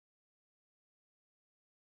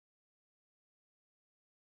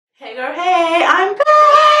Hey girl, hey, I'm back!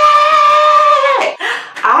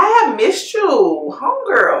 I have missed you,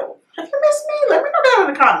 homegirl. Have you missed me? Let me know down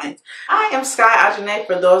in the comments. I am Sky.Onjahnae.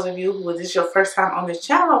 For those of you who this is your first time on this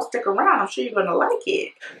channel, stick around. I'm sure you're gonna like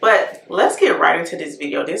it. But let's get right into this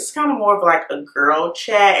video. This is kind of more of like a girl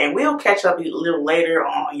chat, and we'll catch up a little later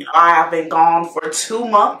on. I've been gone for 2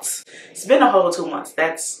 months. It's been a whole 2 months.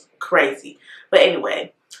 That's crazy. But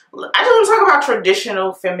anyway, I just want to talk about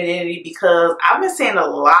traditional femininity because I've been seeing a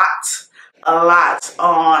lot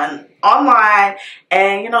on online,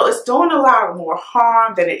 and it's doing a lot more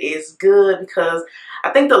harm than it is good, because I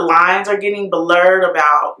think the lines are getting blurred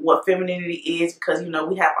about what femininity is, because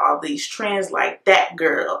we have all these trends like that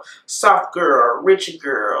girl, soft girl, rich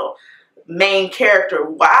girl, main character.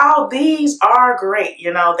 While these are great,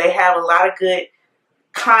 they have a lot of good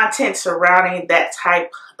content surrounding that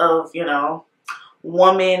type of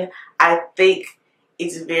woman. I think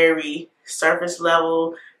it's very surface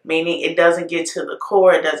level, meaning it doesn't get to the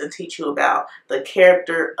core. It doesn't teach you about the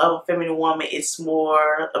character of a feminine woman. It's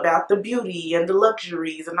more about the beauty and the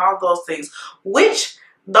luxuries and all those things, which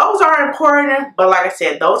those are important, but like I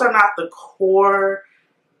said, those are not the core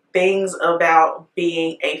things about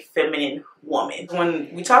being a feminine woman.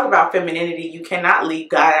 When we talk about femininity, you cannot leave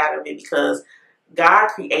God out of it, because God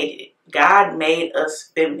created it. God made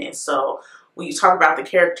us feminine. So when you talk about the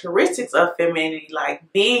characteristics of femininity,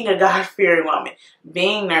 like being a God-fearing woman,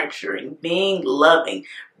 being nurturing, being loving,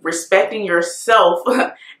 respecting yourself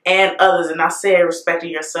and others, and I say respecting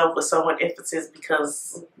yourself with somewhat emphasis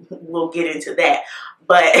because we'll get into that,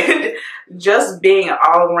 but just being an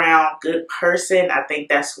all-around good person, I think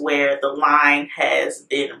that's where the line has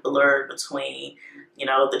been blurred between,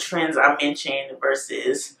 the trends I mentioned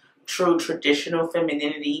versus true traditional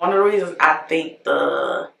femininity. One of the reasons I think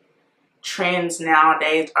the trends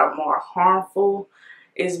nowadays are more harmful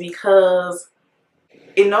is because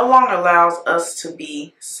it no longer allows us to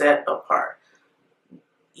be set apart.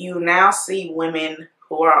 You now see women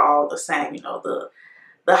who are all the same, the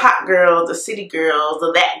hot girl, the city girl,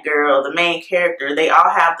 the that girl, the main character. They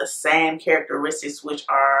all have the same characteristics, which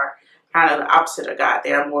are kind of the opposite of God.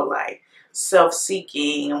 They're more like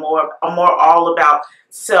self-seeking, more all about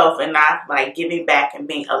self, and not like giving back and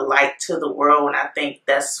being a light to the world. And I think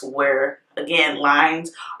that's where, again,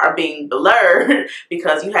 lines are being blurred,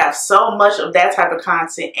 because you have so much of that type of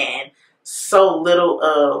content and so little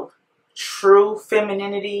of true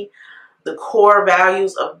femininity, the core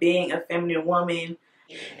values of being a feminine woman.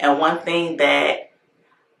 And one thing that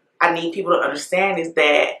I need people to understand is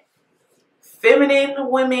that feminine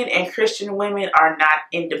women and Christian women are not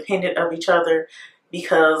independent of each other,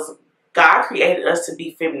 because God created us to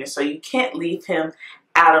be feminine, so you can't leave him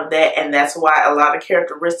out of that. And that's why a lot of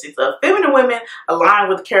characteristics of feminine women align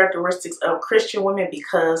with characteristics of Christian women,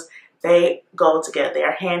 because they go together. They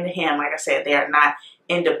are hand in hand. Like I said, they are not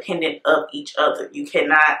independent of each other. You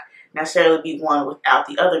cannot necessarily be one without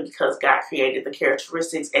the other, because God created the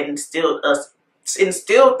characteristics and instilled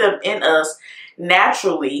them in us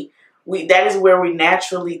naturally. That is where we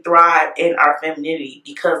naturally thrive in our femininity,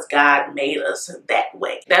 because God made us that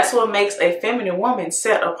way. That's what makes a feminine woman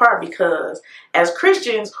set apart, because as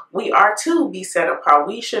Christians, we are to be set apart.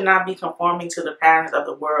 We should not be conforming to the patterns of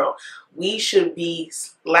the world. We should be,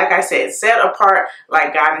 like I said, set apart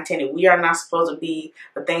like God intended. We are not supposed to be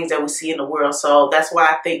the things that we see in the world. So that's why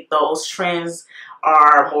I think those trends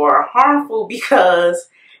are more harmful, because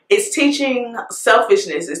it's teaching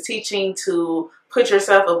selfishness. It's teaching to put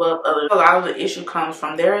yourself above others. A lot of the issue comes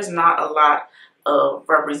from there is not a lot of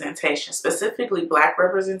representation, specifically Black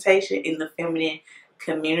representation in the feminine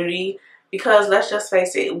community, because let's just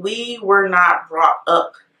face it, we were not brought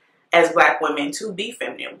up as Black women to be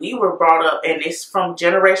feminine. We were brought up, and it's from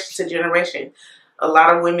generation to generation. A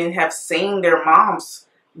lot of women have seen their moms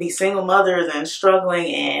be single mothers and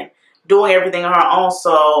struggling and doing everything on her own.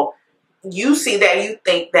 So you see that, you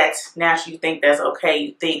think that's natural, you think that's okay,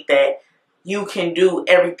 you think that you can do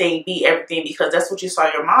everything, be everything, because that's what you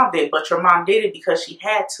saw your mom did. But your mom did it because she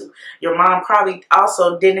had to. Your mom probably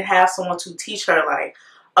also didn't have someone to teach her, like,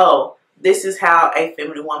 oh, this is how a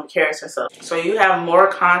feminine woman carries herself. So you have more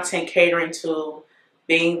content catering to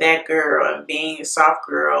being that girl and being a soft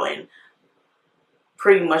girl and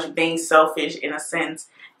pretty much being selfish in a sense,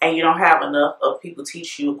 and you don't have enough of people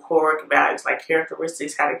teach you core values like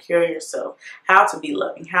characteristics, how to carry yourself, how to be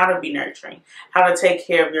loving, how to be nurturing, how to take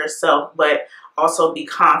care of yourself, but also be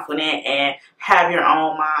confident and have your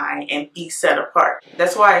own mind and be set apart.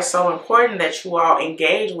 That's why it's so important that you all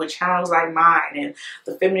engage with channels like mine and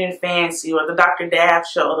the Feminine Fancy or the Dr. Dav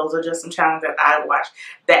Show. Those are just some channels that I watch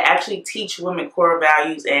that actually teach women core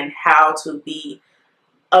values and how to be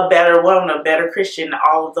a better woman, a better Christian,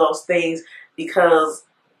 all of those things, because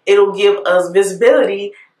it'll give us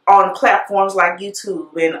visibility on platforms like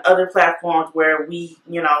YouTube and other platforms where we,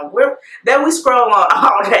 you know, that we scroll on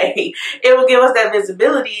all day. It will give us that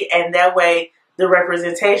visibility, and that way the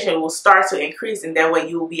representation will start to increase, and that way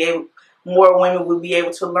you will be able, more women will be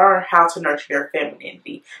able to learn how to nurture your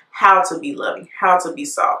femininity, how to be loving, how to be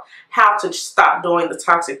soft, how to stop doing the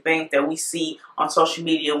toxic things that we see on social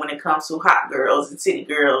media when it comes to hot girls and city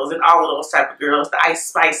girls and all of those type of girls, the Ice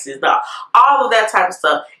Spices, all of that type of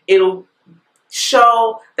stuff. It'll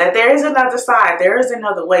show that there is another side, there is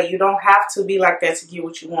another way. You don't have to be like that to get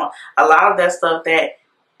what you want. A lot of that stuff that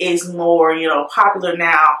is more, you know, popular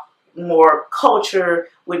now, more culture,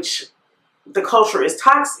 which the culture is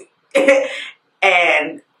toxic.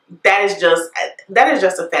 And that is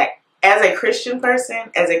just a fact. As a Christian person,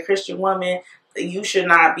 as a Christian woman, you should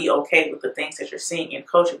not be okay with the things that you're seeing in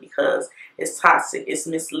culture, because it's toxic, it's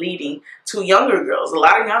misleading to younger girls. A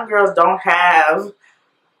lot of young girls don't have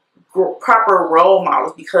proper role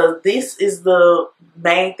models, because this is the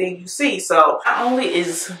main thing you see. So not only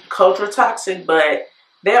is culture toxic, but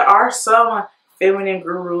there are some feminine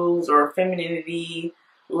gurus or femininity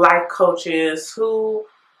life coaches who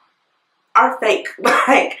are fake.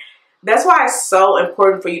 Like, that's why it's so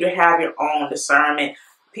important for you to have your own discernment.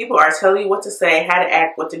 People are telling you what to say, how to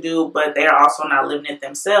act, what to do, but they are also not living it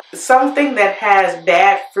themselves. Something that has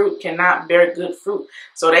bad fruit cannot bear good fruit.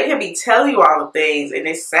 So they can be telling you all the things and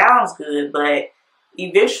it sounds good, but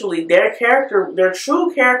eventually their character, their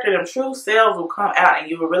true character, their true selves will come out, and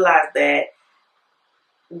you will realize that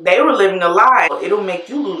they were living a lie. It'll make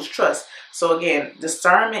you lose trust. So again,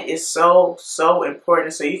 discernment is so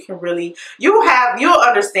important. So you can really, you'll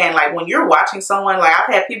understand, like when you're watching someone, like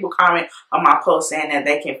I've had people comment on my post saying that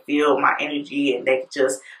they can feel my energy and they can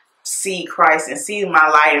just see Christ and see my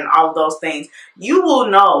light and all of those things. You will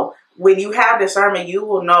know when you have discernment, you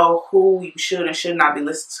will know who you should and should not be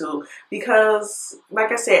listened to, because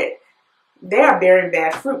like I said, they are bearing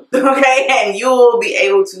bad fruit, okay? And you will be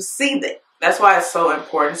able to see them. That's why it's so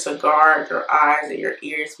important to guard your eyes and your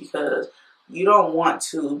ears, because you don't want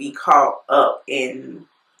to be caught up in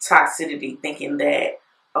toxicity thinking that,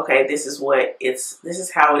 okay, this is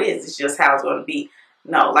how it is. It's just how it's going to be.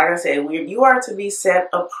 No, like I said, you are to be set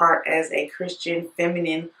apart as a Christian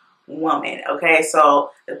feminine woman, okay? So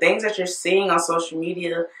the things that you're seeing on social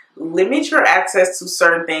media, limit your access to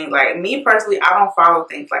certain things. Like me personally, I don't follow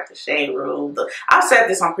things like the Shade Room. I've said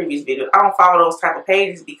this on previous videos. I don't follow those type of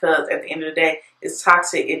pages, because at the end of the day, it's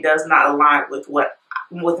toxic. It does not align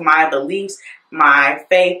with my beliefs, my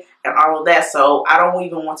faith, and all of that. So I don't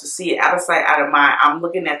even want to see it. Out of sight, out of mind. I'm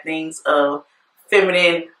looking at things of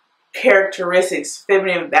feminine characteristics,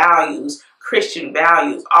 feminine values, Christian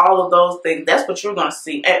values, all of those things. That's what you're going to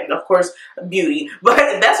see. And of course, beauty.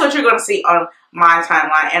 But that's what you're going to see on my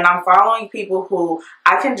timeline. And I'm following people who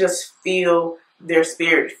I can just feel their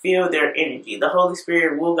spirit, feel their energy. The Holy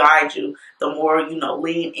Spirit will guide you. The more, you know,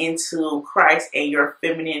 lean into Christ and your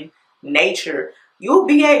feminine nature, you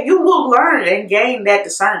will learn and gain that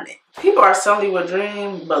discernment. People are selling you a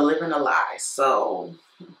dream, but living a lie. So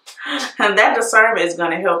and that discernment is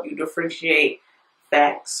going to help you differentiate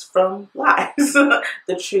facts from lies,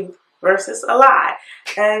 the truth versus a lie.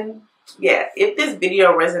 And yeah, if this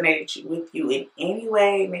video resonated with you in any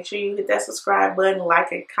way, make sure you hit that subscribe button,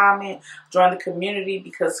 like and comment, join the community,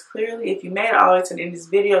 because clearly if you made it all the way to the end of this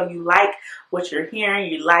video, you like what you're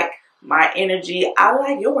hearing, you like my energy. I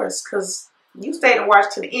like yours because you stayed and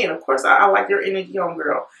watched to the end. Of course, I like your energy,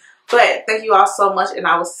 homegirl. But thank you all so much, and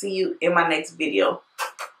I will see you in my next video.